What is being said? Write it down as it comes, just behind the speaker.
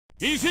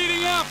He's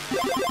heating up!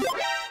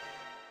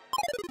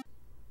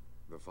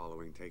 The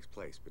following takes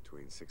place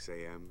between 6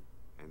 a.m.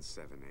 and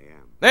 7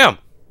 a.m. Damn!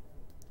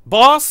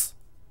 Boss?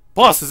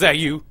 Boss, is that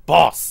you?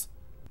 Boss!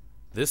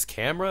 This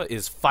camera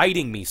is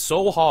fighting me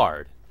so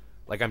hard.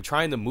 Like I'm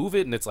trying to move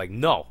it and it's like,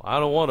 no, I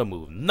don't want to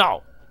move.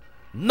 No!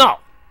 No!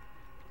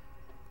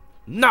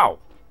 No!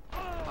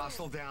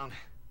 Hostile down.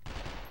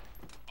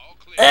 All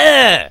clear.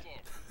 Eh!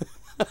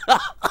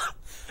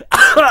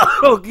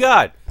 Oh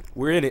god!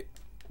 We're in it.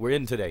 We're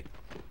in today.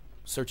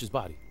 Search his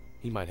body.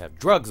 He might have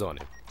drugs on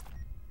him.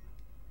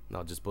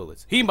 No, just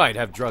bullets. He might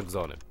have drugs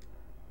on him.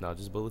 No,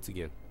 just bullets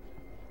again.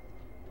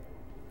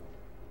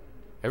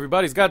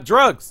 Everybody's got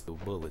drugs. Oh,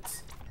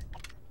 bullets.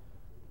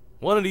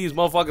 One of these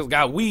motherfuckers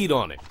got weed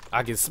on it.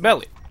 I can smell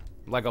it.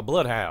 Like a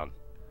bloodhound.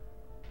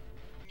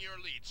 Your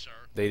lead, sir.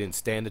 They didn't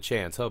stand a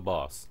chance, huh,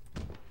 boss?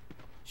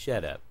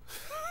 Shut up.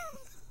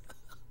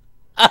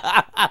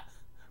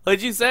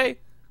 What'd you say?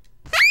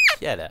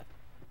 Shut up.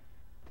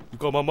 You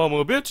call my mama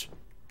a bitch?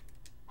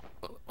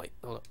 Oh, wait,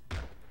 hold up.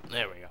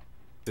 There we go.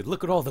 Dude,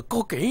 look at all the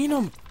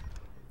cocaine.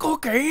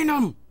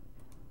 Cocaine.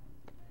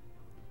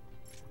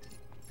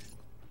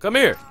 Come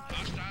here.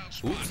 Hostile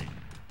spotted. Oops.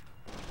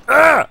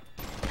 Ah!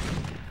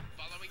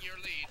 Following your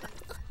lead.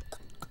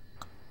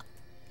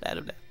 Pat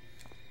him down.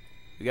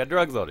 We got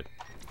drugs on it.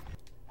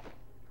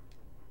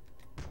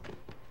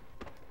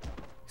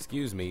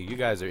 Excuse me, you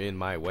guys are in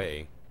my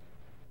way.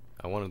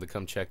 I wanted to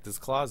come check this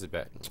closet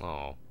back.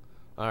 Oh.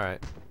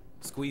 Alright.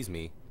 Squeeze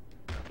me.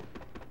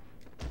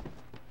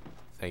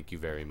 Thank you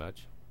very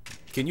much.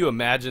 Can you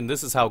imagine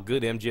this is how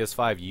good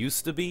MGS5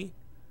 used to be?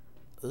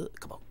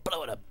 Come on,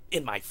 blow it up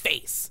in my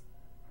face.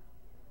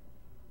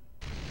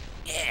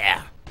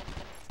 Yeah.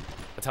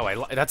 That's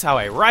how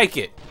I like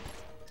it.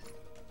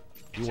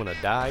 You wanna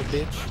die,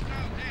 bitch?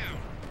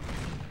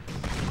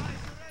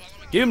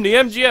 Give him the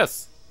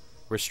MGS.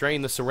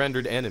 Restrain the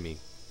surrendered enemy.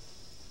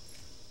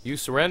 You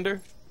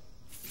surrender?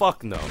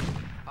 Fuck no.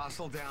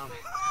 Hostile down.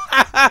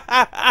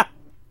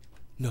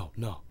 No,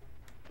 no.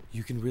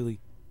 You can really...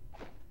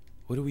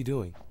 What are we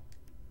doing?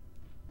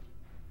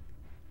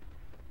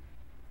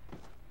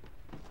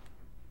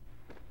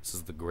 This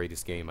is the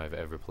greatest game I've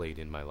ever played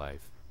in my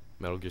life.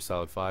 Metal Gear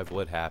Solid 5,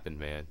 what happened,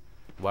 man?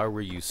 Why were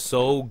you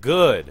so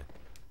good?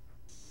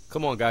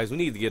 Come on, guys, we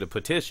need to get a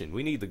petition.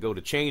 We need to go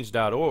to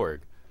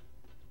change.org.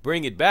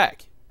 Bring it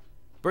back.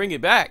 Bring it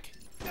back.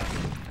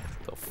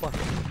 The fuck?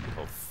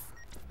 Oh,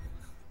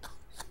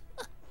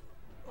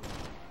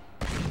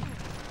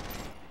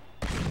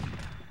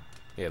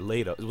 yeah,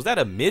 later. Was that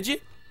a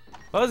midget?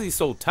 Why was he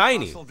so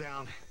tiny?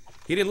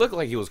 He didn't look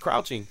like he was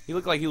crouching. He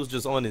looked like he was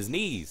just on his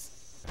knees.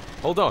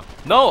 Hold on.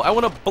 No, I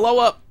want to blow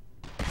up.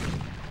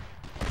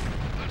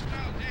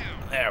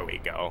 There we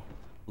go.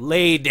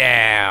 Lay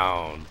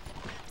down.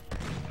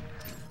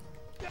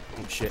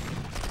 Oh, shit.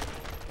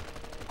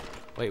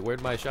 Wait,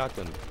 where'd my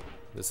shotgun?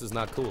 This is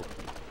not cool.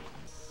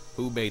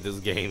 Who made this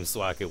game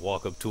so I could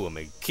walk up to him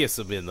and kiss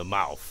him in the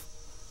mouth?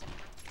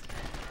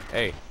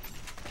 Hey.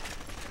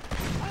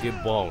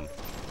 Get blown.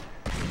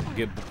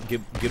 Get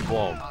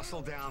blown.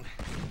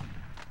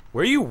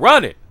 Where are you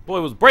running? Boy,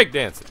 it was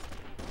breakdancing.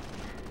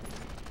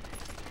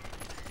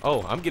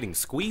 Oh, I'm getting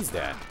squeezed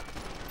at.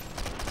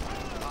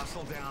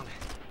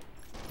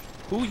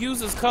 Who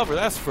uses cover?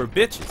 That's for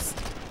bitches.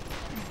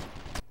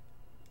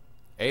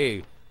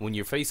 Hey, when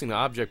you're facing the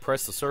object,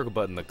 press the circle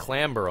button to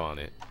clamber on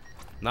it.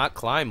 Not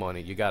climb on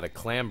it, you gotta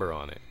clamber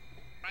on it.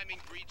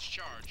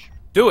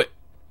 Do it!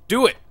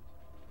 Do it!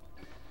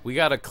 We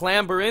gotta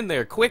clamber in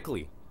there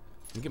quickly.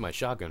 Let me get my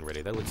shotgun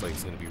ready. That looks like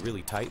it's gonna be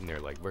really tight in there,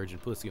 like virgin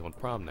pussy on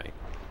prom night.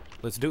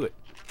 Let's do it.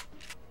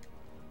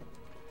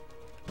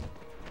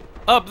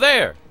 Up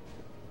there!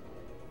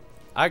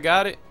 I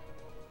got it.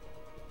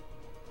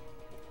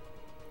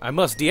 I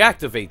must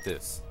deactivate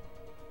this.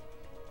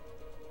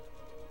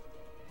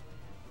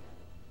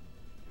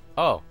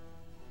 Oh.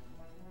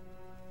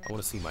 I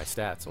want to see my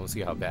stats. I want to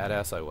see how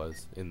badass I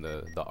was in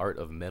the art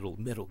of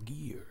Metal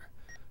Gear.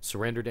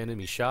 Surrendered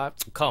enemy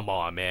shot? Come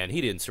on, man.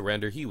 He didn't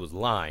surrender. He was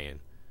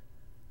lying.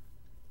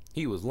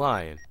 He was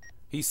lying.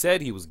 He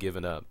said he was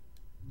giving up.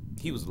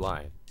 He was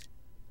lying.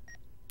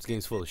 This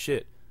game's full of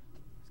shit.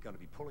 He's gonna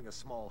be pulling a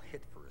small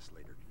hit for us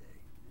later today.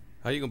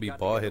 How you gonna be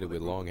bald-headed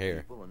with long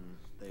hair?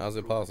 How's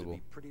it possible?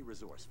 Pretty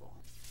resourceful.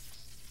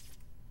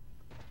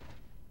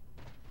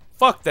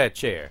 Fuck that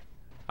chair.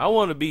 I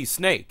want to be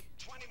Snake.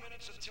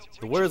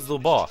 But where's the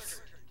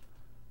boss?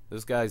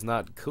 This guy's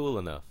not cool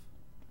enough.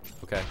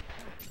 Okay.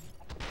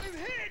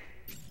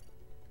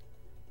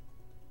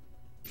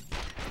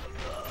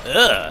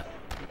 Ugh.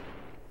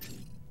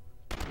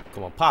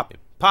 Come on, pop him.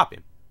 Pop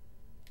him.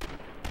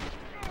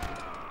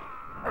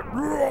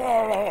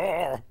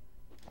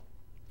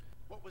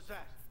 What was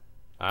that?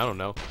 I don't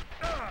know.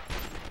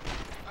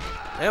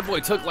 That boy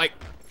took like...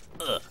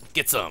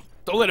 get some.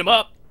 Don't let him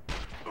up.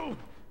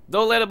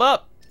 Don't let him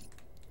up.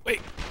 Wait.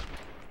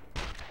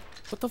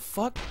 What the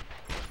fuck?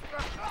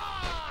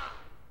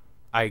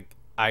 I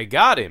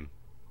got him.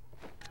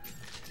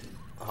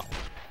 Oh,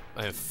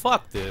 man,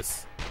 fuck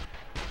this.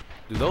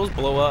 Do those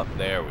blow up?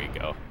 There we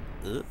go.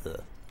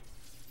 Ugh.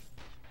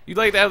 You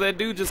like how that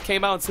dude just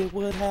came out and said,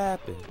 "What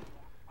happened?"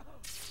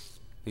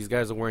 These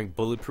guys are wearing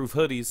bulletproof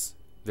hoodies.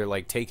 They're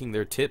like taking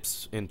their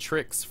tips and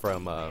tricks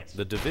from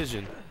the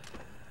Division.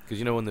 Because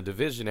you know, in the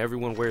Division,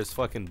 everyone wears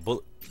fucking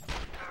bullet.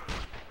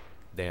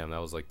 Damn,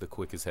 that was like the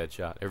quickest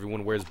headshot.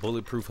 Everyone wears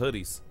bulletproof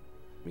hoodies.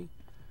 We're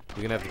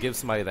gonna have to give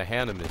somebody the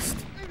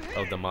Hanamist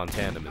of the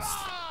Montanamist.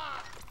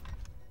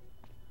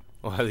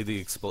 Why do the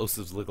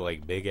explosives look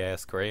like big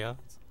ass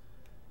crayons?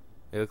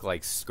 They look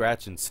like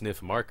scratch and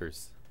sniff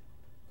markers.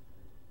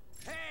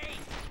 Hey!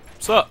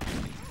 What's up?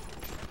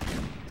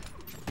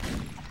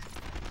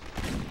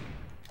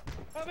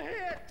 I'm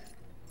hit!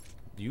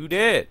 You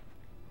did.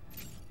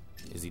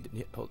 Is he?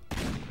 Yeah, hold.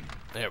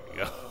 There we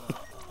go.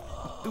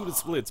 Do the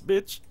splits,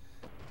 bitch.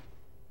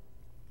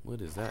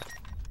 What is that?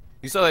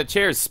 You saw that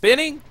chair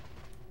spinning?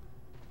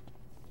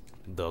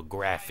 The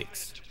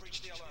graphics.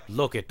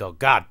 Look at the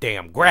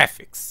goddamn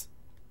graphics.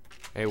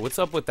 Hey, what's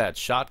up with that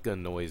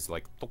shotgun noise?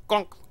 Like,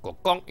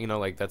 you know,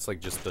 like that's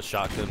like just the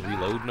shotgun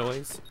reload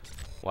noise.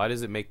 Why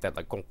does it make that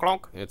like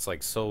clonk? It's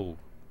like so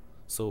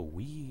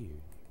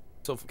weird.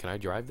 So can I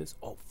drive this?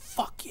 Oh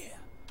fuck yeah!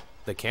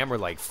 The camera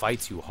like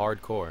fights you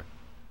hardcore.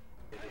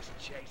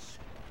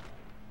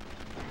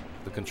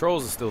 The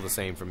controls are still the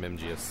same from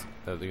MGS.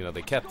 You know,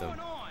 they kept them.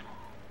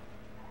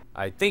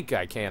 I think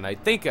I can. I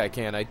think I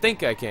can. I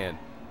think I can.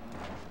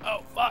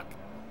 Oh fuck!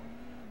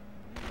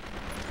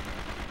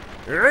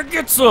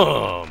 Get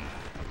some.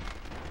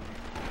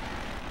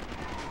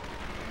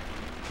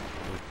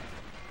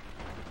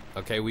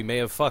 Okay, we may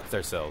have fucked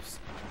ourselves.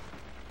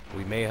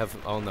 We may have.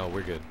 Oh no,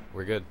 we're good.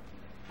 We're good.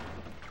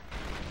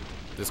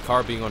 This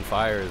car being on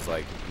fire is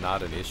like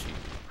not an issue.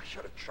 I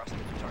should have trusted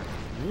the target.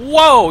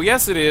 Whoa!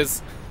 Yes, it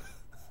is.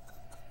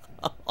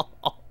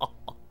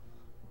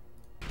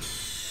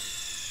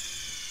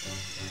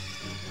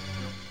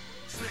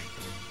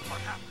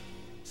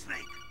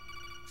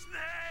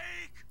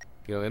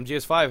 You know,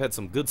 MGS5 had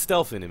some good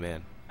stealth in it,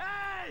 man.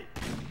 Hey!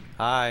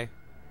 Hi.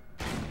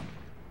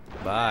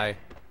 Bye.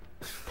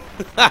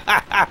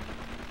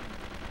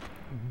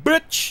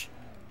 Bitch!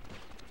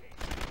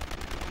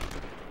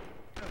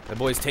 That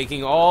boy's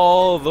taking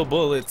all the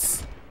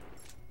bullets.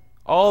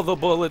 All the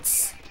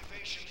bullets.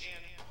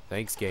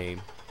 Thanks,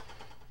 game.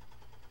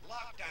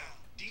 Lockdown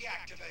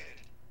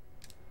deactivated.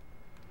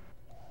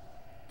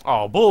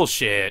 Oh,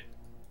 bullshit.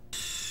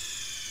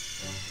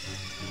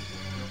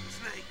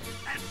 Snake,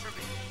 answer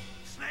me!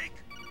 Snake!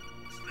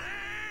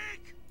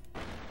 Snake!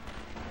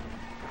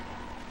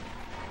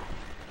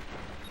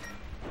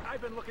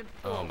 I've been looking.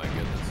 Oh my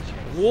goodness.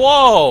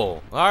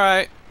 Whoa!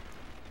 Alright.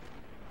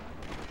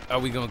 Are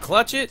we gonna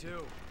clutch it?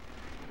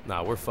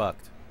 Nah, we're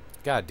fucked.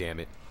 God damn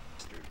it.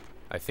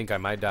 I think I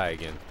might die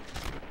again.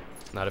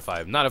 Not if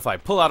I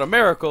pull out a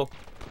miracle.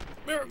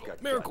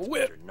 Miracle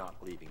whip. You're not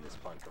leaving this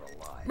bunker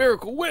alive.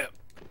 Miracle whip.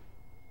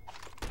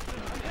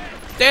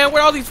 Damn,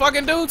 where all these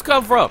fucking dudes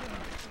come from?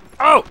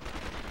 Oh!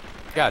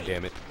 God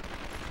damn it.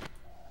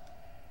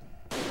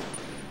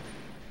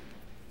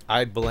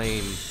 I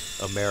blame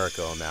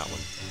America on that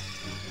one.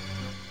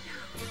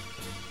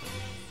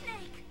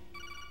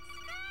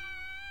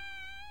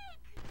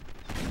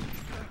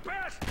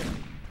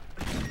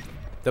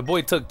 The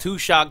boy took 2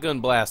 shotgun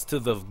blasts to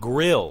the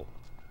grill,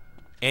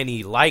 and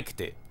he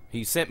liked it.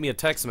 He sent me a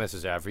text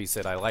message after. He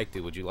said, "I liked it.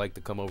 Would you like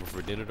to come over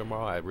for dinner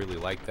tomorrow? I really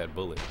liked that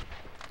bullet."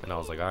 And I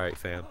was like, "All right,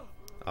 fam.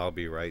 I'll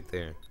be right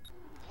there."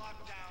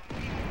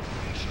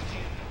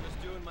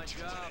 Just doing my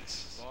job,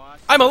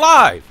 boss. I'm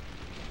alive!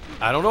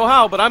 I don't know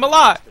how, but I'm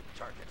alive!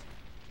 Target.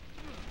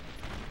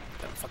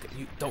 Fucking,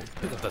 you don't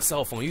pick up the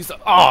cell phone. Use the.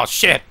 Oh,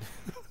 shit!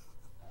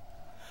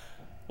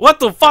 What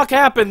the fuck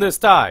happened this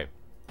time?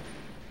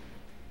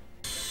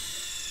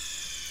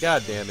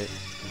 God damn it.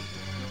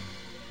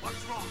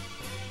 What's wrong?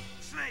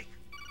 Snake!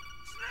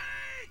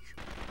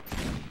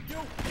 Snake!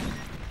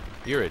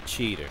 You're a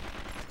cheater.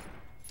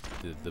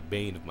 The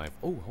bane of my.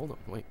 Oh, hold on.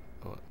 Wait.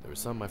 Hold on. There was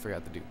something I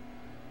forgot to do.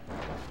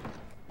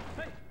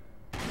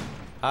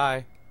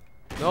 Hi.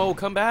 No,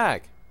 come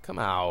back. Come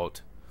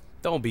out.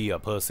 Don't be a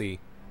pussy.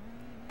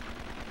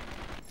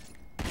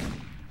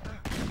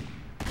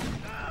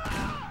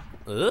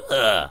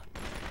 Ugh.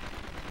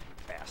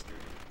 Bastard.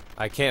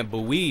 I can't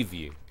believe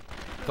you.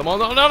 Come on,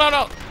 no, no, no,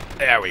 no.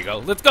 There we go.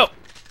 Let's go.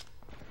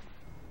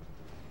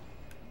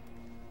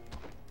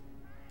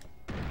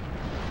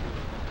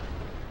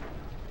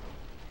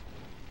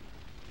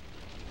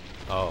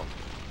 Oh.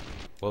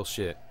 Well,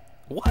 shit.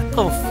 What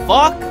the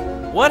fuck?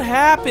 What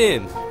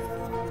happened?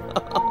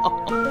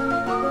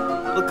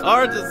 The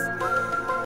car just...